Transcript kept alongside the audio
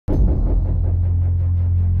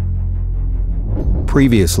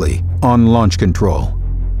Previously on Launch Control.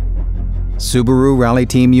 Subaru Rally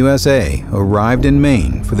Team USA arrived in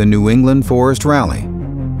Maine for the New England Forest Rally,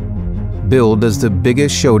 billed as the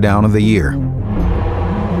biggest showdown of the year.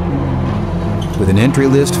 With an entry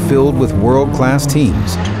list filled with world-class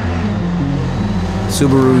teams,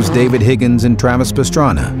 Subaru's David Higgins and Travis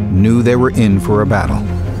Pastrana knew they were in for a battle.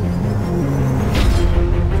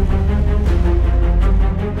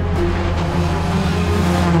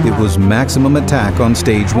 It was maximum attack on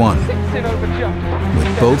stage one,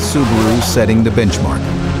 with both Subarus setting the benchmark.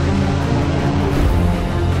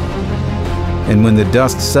 And when the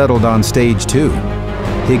dust settled on stage two,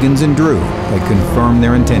 Higgins and Drew had confirmed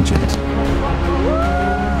their intentions.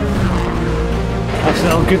 That's a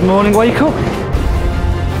little good morning wake up.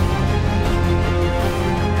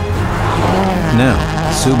 Now,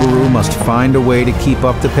 Subaru must find a way to keep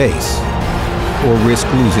up the pace or risk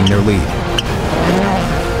losing their lead.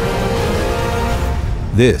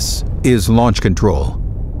 This is Launch Control.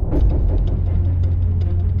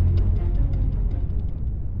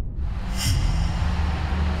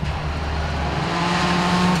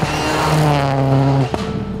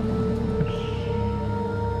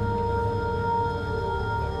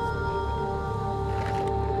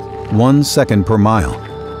 One second per mile.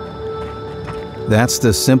 That's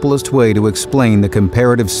the simplest way to explain the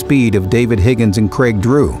comparative speed of David Higgins and Craig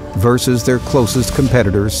Drew versus their closest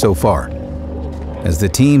competitors so far. As the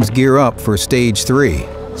teams gear up for stage three,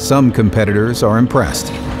 some competitors are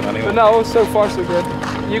impressed. But no, so far so good.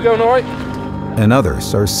 You going all right? And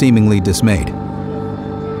others are seemingly dismayed.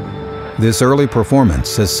 This early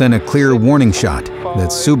performance has sent a clear warning shot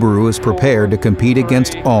that Subaru is prepared to compete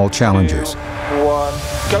against all challengers. One.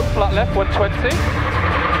 Go flat left, 120.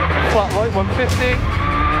 Flat right, 150.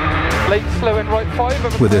 Late slow in right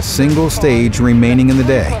 5. With a single stage remaining in the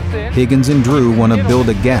day, Higgins and Drew want to build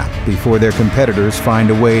a gap before their competitors find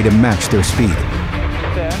a way to match their speed.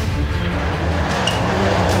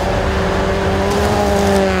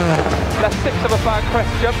 Left 6 of a bad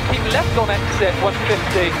crest jump, keep left on exit,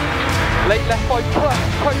 150. Late left 5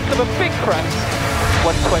 crest of a big crest,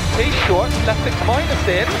 120, short, left 6 minus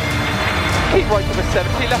in. Keep right of a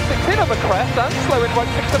 70, left 6 in of a crest, and slow in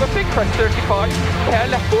right 6 of a big crest, 35. Care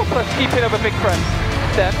left 4 plus, keep in of a big crest.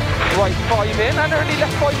 Then right 5 in, and early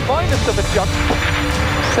left 5 minus of a jump,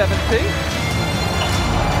 70.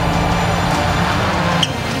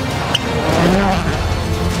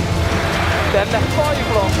 Then left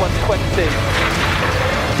 5 long, 120.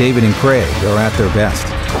 David and Craig are at their best.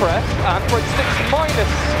 Crest, and right 6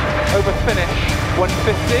 minus over finish,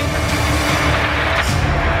 150.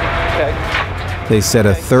 Okay. They set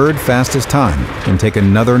a third fastest time and take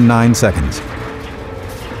another 9 seconds.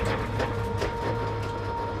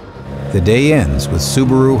 The day ends with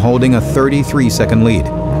Subaru holding a 33-second lead.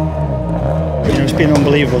 It's been an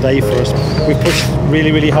unbelievable day for us. We've pushed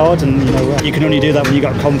really, really hard, and you can only do that when you've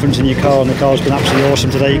got confidence in your car, and the car's been absolutely awesome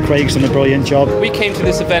today. Craig's done a brilliant job. We came to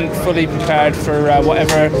this event fully prepared for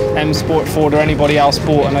whatever M Sport, Ford or anybody else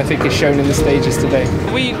bought, and I think it's shown in the stages today.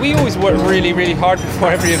 We always work really, really hard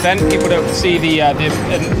before every event. People don't see the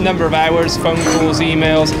number of hours, phone calls,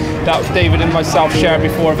 emails that David and myself share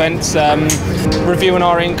before events, reviewing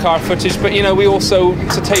our in-car footage. But we also,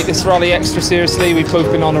 to take this rally extra seriously, we've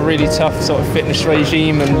both been on a really tough sort of fitness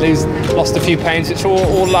regime and lost a few pounds, which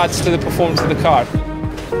all adds to the performance of the car.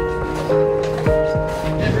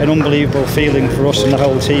 An unbelievable feeling for us and the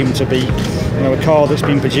whole team to be a car that's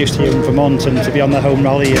been produced here in Vermont, and to be on the home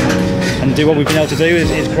rally and do what we've been able to do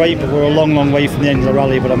is great. But we're a long, long way from the end of the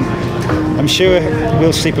rally, but I'm sure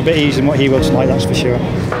we'll sleep a bit easier than what he will tonight, that's for sure.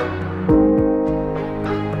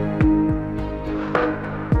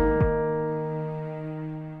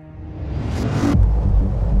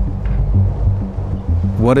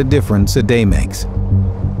 What a difference a day makes.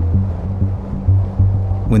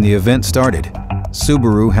 When the event started,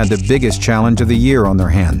 Subaru had the biggest challenge of the year on their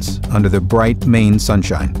hands under the bright Maine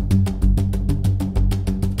sunshine.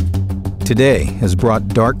 Today has brought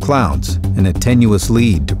dark clouds and a tenuous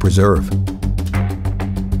lead to preserve.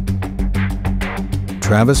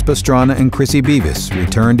 Travis Pastrana and Chrissie Beavis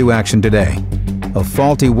returned to action today. A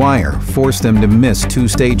faulty wire forced them to miss 2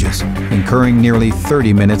 stages, incurring nearly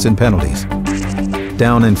 30 minutes in penalties.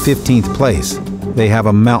 Down in 15th place, they have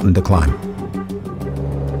a mountain to climb.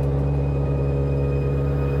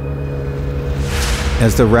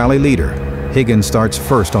 As the rally leader, Higgins starts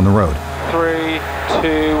first on the road. 3,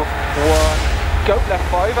 2, 1, go left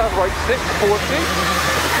 5, and right 6, 40.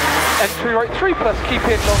 Entry right 3 plus, keep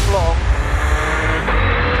in long.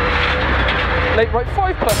 Late right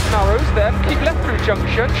 5 plus narrows, then keep left through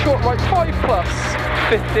junction, short right 5 plus,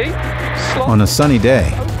 50. Slot. On a sunny day,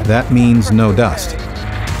 that means no dust.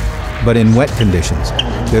 but in wet conditions,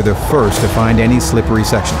 they're the first to find any slippery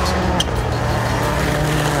sections.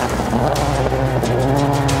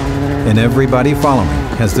 And everybody following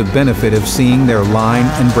has the benefit of seeing their line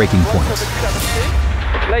and braking points.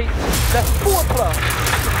 Late, left 4 plus.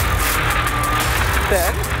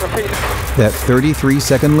 Then, repeat. That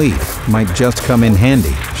 33-second lead might just come in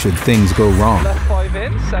handy should things go wrong. Left 5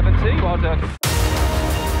 in, 70, well done.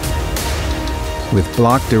 With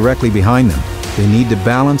Block directly behind them, they need to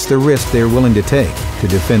balance the risk they're willing to take to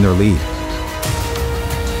defend their lead.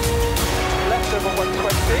 Left over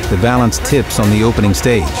 120. The balance tips on the opening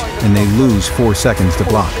stage, and they lose 4 seconds to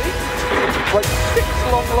Block. Right, 6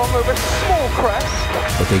 long over small crest.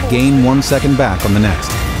 But they gain 1 second back on the next.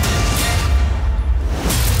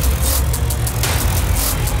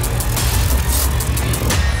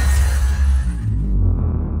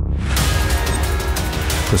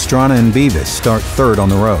 Pastrana and Beavis start third on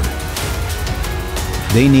the road.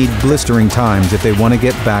 They need blistering times if they want to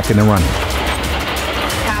get back in the running.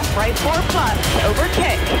 Half right 4 plus, over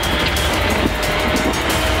kick.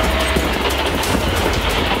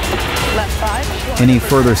 Left 5. Any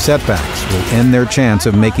further setbacks will end their chance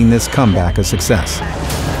of making this comeback a success.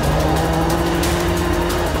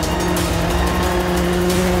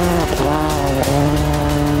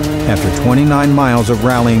 After 29 miles of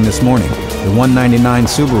rallying this morning, the 199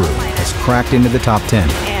 Subaru has cracked into the top 10.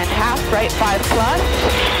 And half right 5 plus.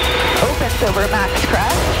 Opens over max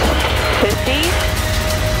crest.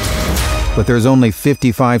 50. But there's only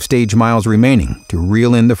 55 stage miles remaining to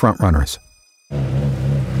reel in the frontrunners.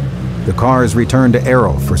 The cars return to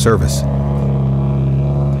Aero for service.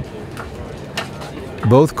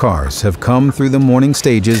 Both cars have come through the morning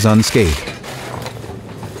stages unscathed.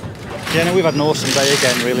 Yeah, no, we've had an awesome day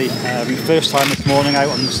again, really. First time this morning out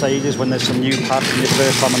on the stages when there's some new paths and your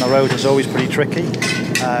first time on the road is always pretty tricky.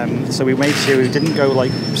 So we made sure we didn't go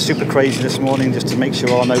like super crazy this morning just to make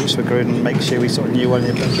sure our notes were good and make sure we sort of knew where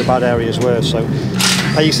the bad areas were. So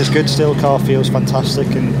pace is good still, car feels fantastic,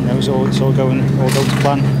 and you know, it's all going to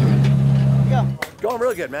plan. Yeah, going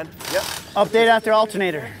really good, man. Yep. Update after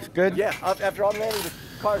alternator. Good? Yeah, after alternator, the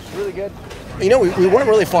car's really good. You know, we weren't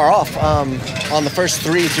really far off on the first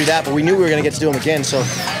 3 through that, but we knew we were going to get to do them again. So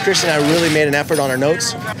Chris and I really made an effort on our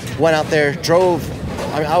notes. Went out there, drove.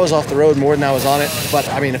 I mean, I was off the road more than I was on it, but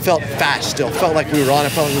I mean, it felt fast still. Felt like we were on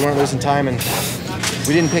it. Felt like we weren't losing time, and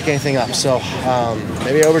we didn't pick anything up. So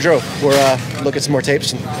maybe I overdrove. We're look at some more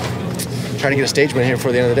tapes and try to get a stage win here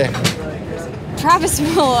before the end of the day. Travis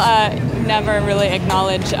will never really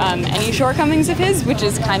acknowledge any shortcomings of his, which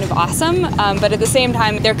is kind of awesome. But at the same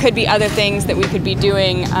time, there could be other things that we could be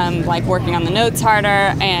doing, like working on the notes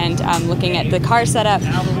harder and looking at the car setup,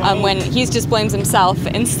 when he just blames himself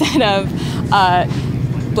instead of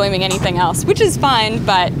blaming anything else, which is fine,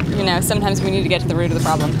 but you know, sometimes we need to get to the root of the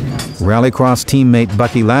problem. Rallycross teammate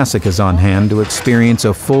Bucky Lassick is on hand to experience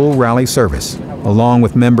a full rally service, along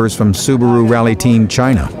with members from Subaru Rally Team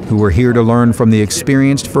China, who are here to learn from the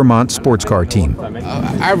experienced Vermont sports car team.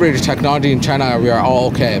 Average technology in China, we are all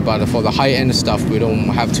okay, but for the high-end stuff, we don't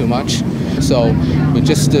have too much. So we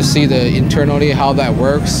just to see the internally how that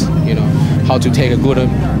works, you know, how to take a good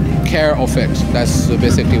care of it. That's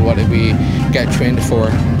basically what we get trained for.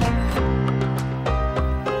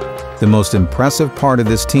 The most impressive part of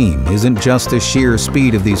this team isn't just the sheer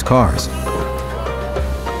speed of these cars,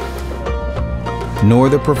 nor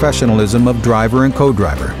the professionalism of driver and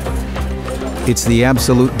co-driver. It's the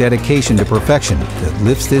absolute dedication to perfection that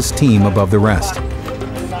lifts this team above the rest.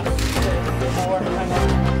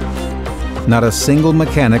 Not a single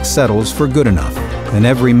mechanic settles for good enough, and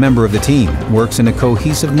every member of the team works in a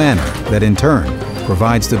cohesive manner that in turn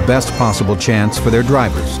provides the best possible chance for their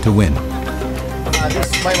drivers to win.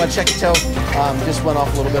 Just might want to check your toe. Just went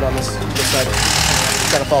off a little bit on this side.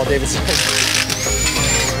 Got to follow David's side.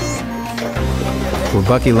 For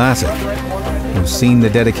Bucky Lassick, who's seen the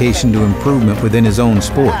dedication to improvement within his own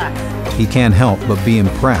sport, he can't help but be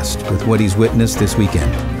impressed with what he's witnessed this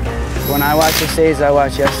weekend. When I watched the stage I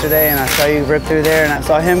watched yesterday and I saw you rip through there and I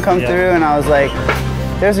saw him come through and I was like,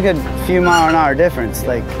 there's a good few mile-an-hour difference,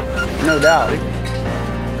 like, no doubt.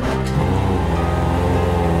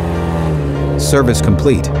 Service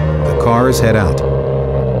complete, the cars head out.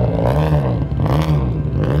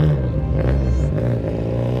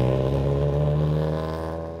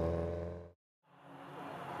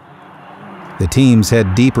 The teams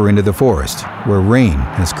head deeper into the forest, where rain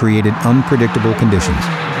has created unpredictable conditions.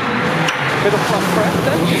 Middle front crest,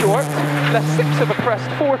 then short. Left 6 of a crest,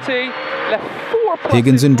 40. Left 4 plus.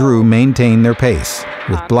 Higgins and Drew maintain their pace,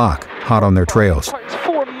 with Block hot on their trails.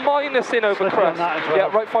 4 minus in over crest. Well.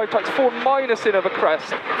 Yeah, right 5 tights, 4 minus in over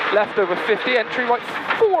crest. Left over 50, entry right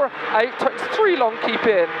 4 out, tights 3 long, keep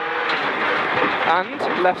in.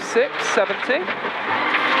 And left 6, 70.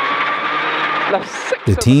 Left 6.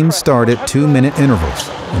 The teams start at 2-minute intervals,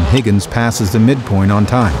 and Higgins passes the midpoint on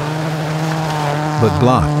time. But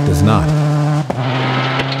Block does not.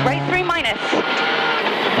 Right 3 minus.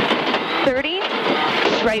 30.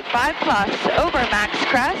 Right 5 plus. Over max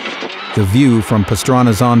crest. The view from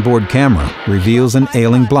Pastrana's onboard camera reveals an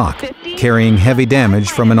ailing Block, carrying heavy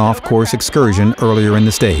damage from an off-course excursion earlier in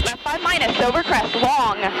the stage. Left 5 minus. Over crest.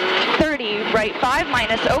 Long. 30. Right 5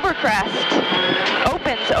 minus. Over crest.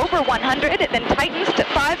 Opens over 100. Then tightens to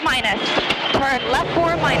 5 minus. Turn left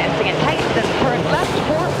 4 minus. Again, tightens and turn left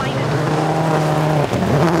 4 minus.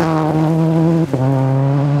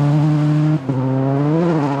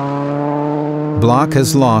 Block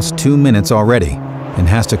has lost 2 minutes already and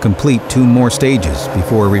has to complete 2 more stages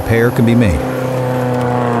before a repair can be made.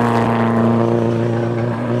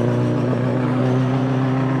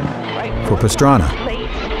 For Pastrana,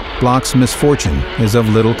 Block's misfortune is of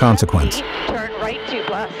little consequence. Turn right 2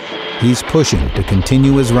 plus. He's pushing to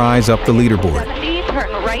continue his rise up the leaderboard. 70, turn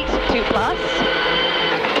right 2 plus.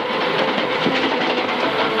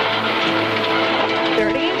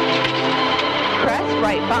 30. Crest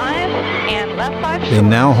right 5 and left 5. They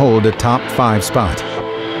now hold a top 5 spot.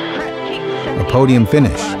 A podium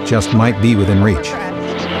finish just might be within reach.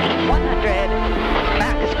 100.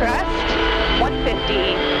 Max crest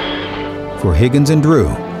 150. For Higgins and Drew,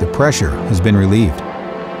 the pressure has been relieved.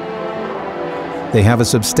 They have a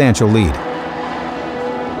substantial lead.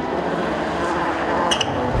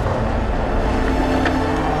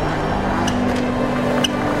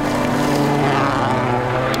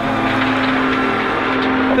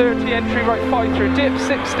 Entry right 5 through dip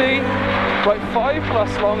 60, right 5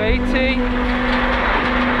 plus long 80,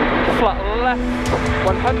 flat left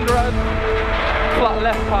 100, flat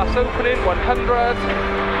left pass opening 100,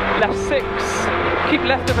 left 6, keep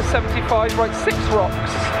left over 75, right 6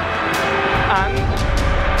 rocks, and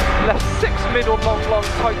left 6 middle long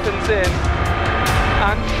tightens in,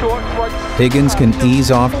 and short right 6. Higgins can ease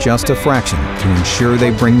off just a fraction to ensure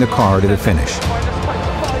they bring the car to the finish.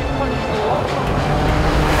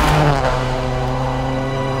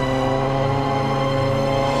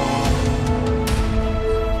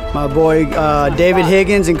 My boy David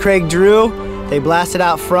Higgins and Craig Drew, they blasted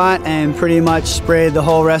out front and pretty much sprayed the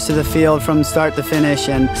whole rest of the field from start to finish.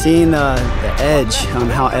 And seeing the edge on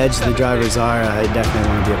how edged the drivers are, I definitely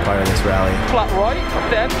want to be a part of this rally. Flat right,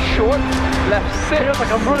 then short, left 6. Feels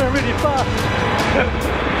like I'm running really fast.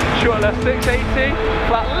 Short left 6, 80.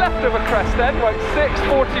 Flat left over crest then, right 6,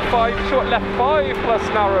 45. Short left 5 plus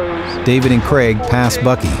narrows. David and Craig pass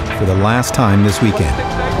Bucky for the last time this weekend.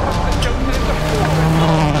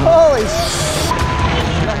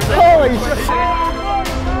 Holy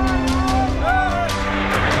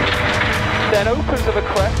Then opens over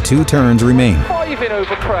crest. 2 turns remain. 5 in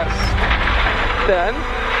over crest. Then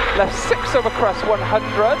left 6 over crest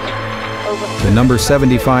 100. The number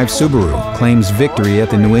 75 Subaru claims victory at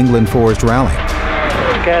the New England Forest Rally.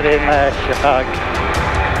 Get in there, Shag.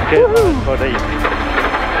 Get in there, buddy.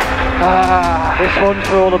 This one's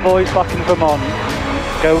for all the boys back in Vermont.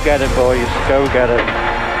 Go get it, boys. Go get it.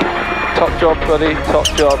 Top job, buddy. Top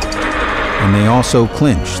job. And they also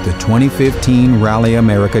clinch the 2015 Rally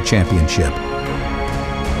America Championship.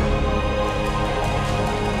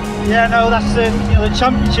 Yeah, no, that's the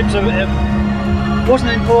championships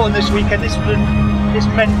wasn't important this weekend. This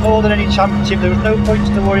meant more than any championship. There was no points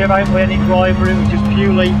to worry about by any driver. It was just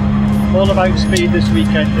purely all about speed this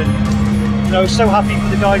weekend. And so happy for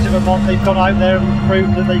the guys at Vermont. They've gone out there and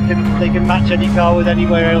proved that they can match any car with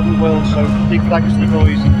anywhere else in the world. So big thanks to the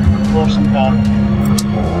boys. Awesome car.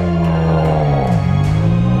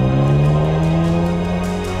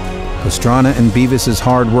 Pastrana and Beavis's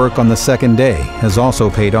hard work on the second day has also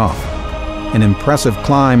paid off. An impressive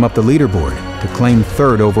climb up the leaderboard to claim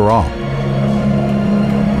 3rd overall.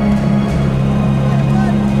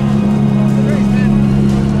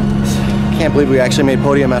 Can't believe we actually made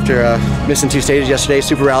podium after missing 2 stages yesterday,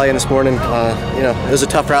 Super Rally, and this morning. It was a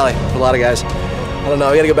tough rally for a lot of guys. I don't know,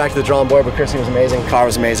 we got to go back to the drawing board, but Chrissie was amazing, car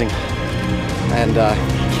was amazing, and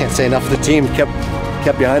can't say enough. The team kept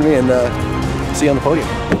behind me, and see you on the podium.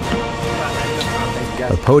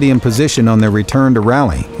 A podium position on their return to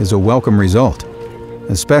rally is a welcome result,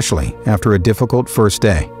 especially after a difficult first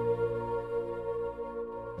day.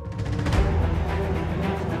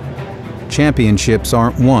 Championships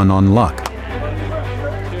aren't won on luck.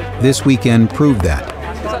 This weekend proved that.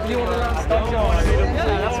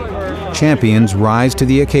 Champions rise to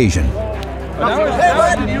the occasion.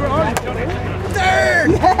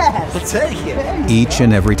 Yes! Let's take it. Each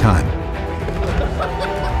and every time.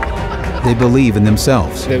 They believe in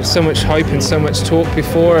themselves. There was so much hype and so much talk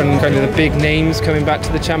before and kind of the big names coming back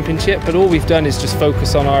to the championship, but all we've done is just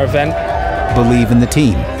focus on our event. Believe in the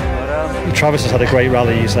team. Travis has had a great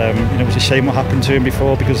rally. It was a shame what happened to him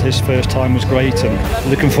before because his first time was great, and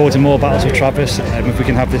looking forward to more battles with Travis. If we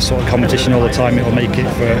can have this sort of competition all the time, it'll make it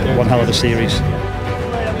for one hell of a series.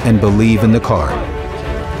 And believe in the car.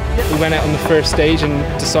 We went out on the first stage and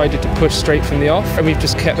decided to push straight from the off, and we've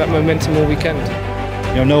just kept that momentum all weekend.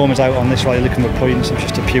 No one was out on this rally looking for points. It was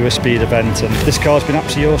just a pure speed event, and this car's been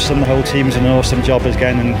absolutely awesome. The whole team's done an awesome job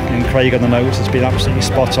again, and Craig on the notes has been absolutely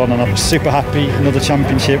spot on, and I'm super happy. Another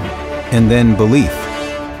championship. And then belief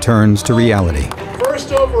turns to reality.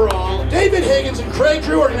 First overall, David Higgins and Craig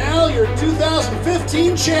Drew are now your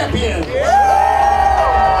 2015 champions.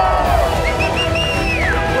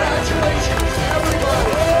 Congratulations,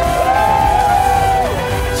 everybody.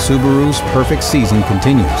 Subaru's perfect season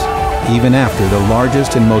continues, even after the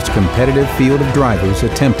largest and most competitive field of drivers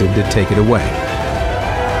attempted to take it away.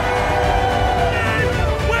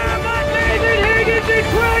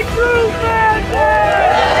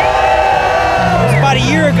 About a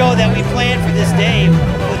year ago that we planned for this day,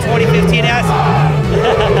 the 2015 S.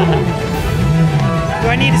 Do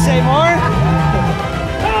I need to say more?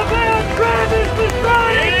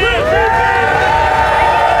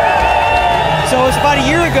 So it was about a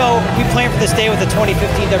year ago we planned for this day with the 2015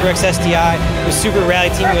 WRX STI with Subaru Rally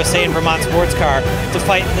Team USA and Vermont Sports Car to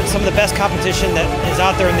fight some of the best competition that is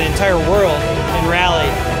out there in the entire world in rally.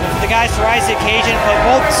 The guys to rise to the occasion, put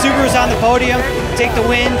both Subarus on the podium, take the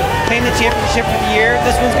win, claim the championship for the year.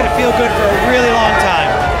 This one's going to feel good for a really long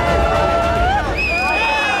time.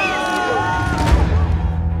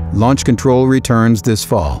 Launch control returns this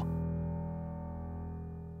fall.